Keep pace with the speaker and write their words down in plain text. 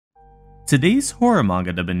Today's horror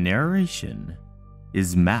manga dub in narration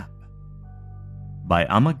is Map by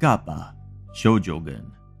Amagapa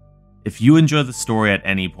Shoujogun. If you enjoy the story at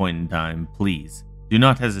any point in time, please do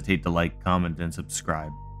not hesitate to like, comment, and subscribe.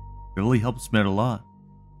 It really helps me out a lot.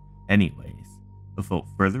 Anyways, without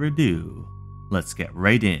further ado, let's get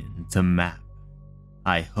right into Map.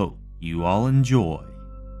 I hope you all enjoy.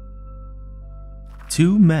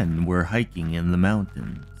 Two men were hiking in the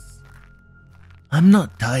mountains. I'm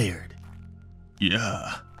not tired.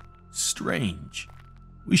 Yeah, strange.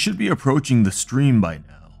 We should be approaching the stream by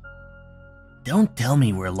now. Don't tell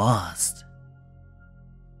me we're lost.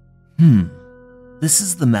 This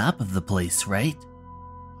is the map of the place, right?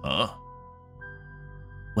 Huh?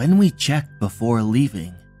 When we checked before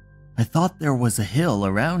leaving, I thought there was a hill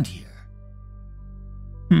around here.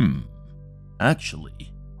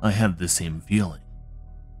 Actually, I had the same feeling.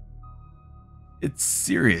 It's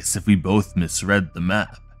serious if we both misread the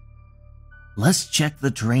map. Let's check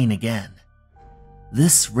the terrain again.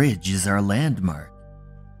 This ridge is our landmark.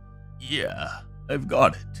 Yeah, I've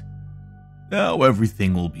got it. Now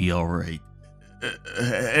everything will be alright.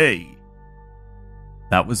 Hey!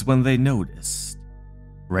 That was when they noticed,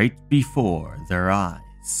 right before their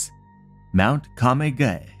eyes, Mount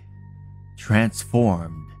Kamege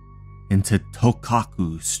transformed into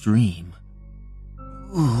Tokaku Stream.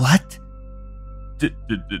 What?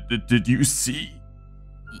 Did you see?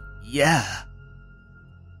 Yeah.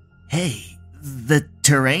 Hey, the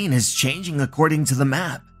terrain is changing according to the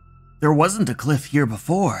map. There wasn't a cliff here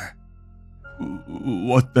before.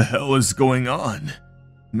 What the hell is going on?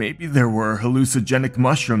 Maybe there were hallucinogenic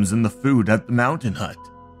mushrooms in the food at the mountain hut.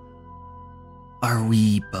 Are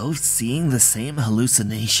we both seeing the same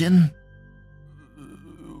hallucination?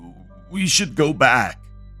 We should go back.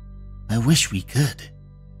 I wish we could.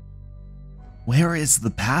 Where is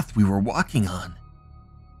the path we were walking on?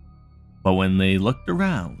 But when they looked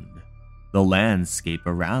around, the landscape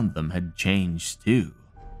around them had changed too.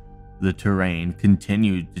 The terrain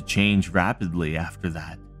continued to change rapidly after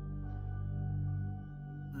that.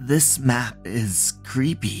 This map is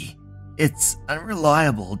creepy. It's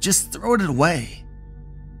unreliable. Just throw it away.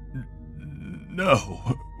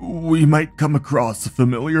 No, we might come across a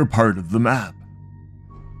familiar part of the map.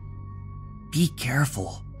 Be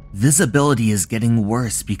careful. Visibility is getting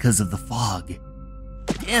worse because of the fog.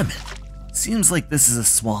 Damn it. Seems like this is a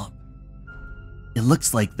swamp. It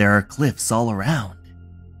looks like there are cliffs all around.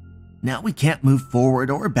 Now we can't move forward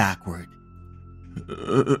or backward.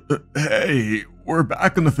 Hey, we're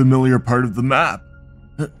back in the familiar part of the map.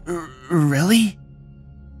 Really?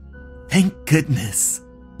 Thank goodness.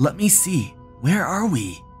 Let me see. Where are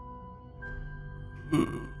we?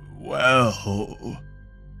 Well...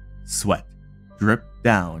 Sweat dripped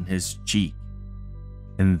down his cheek.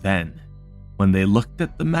 And then, when they looked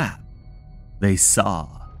at the map, they saw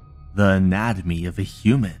the anatomy of a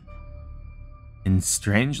human. And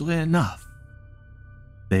strangely enough,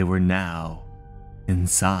 they were now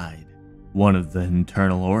inside one of the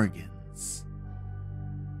internal organs.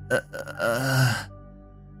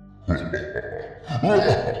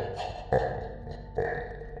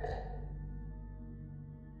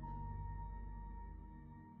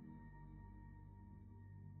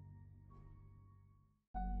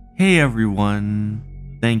 Hey everyone,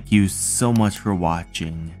 thank you so much for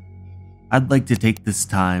watching. I'd like to take this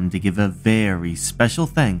time to give a very special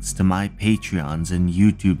thanks to my Patreons and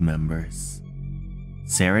YouTube members.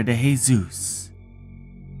 Sarah de Jesus,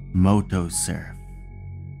 Moto Surf,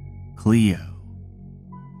 Cleo,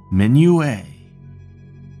 Minue,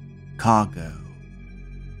 Kago,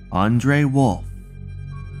 Andre Wolf,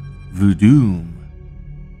 Voodoom,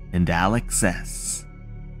 and Alex S.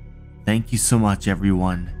 Thank you so much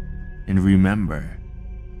everyone, and remember,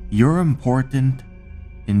 you're important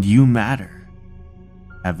and you matter.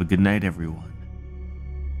 Have a good night everyone.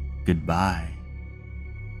 Goodbye.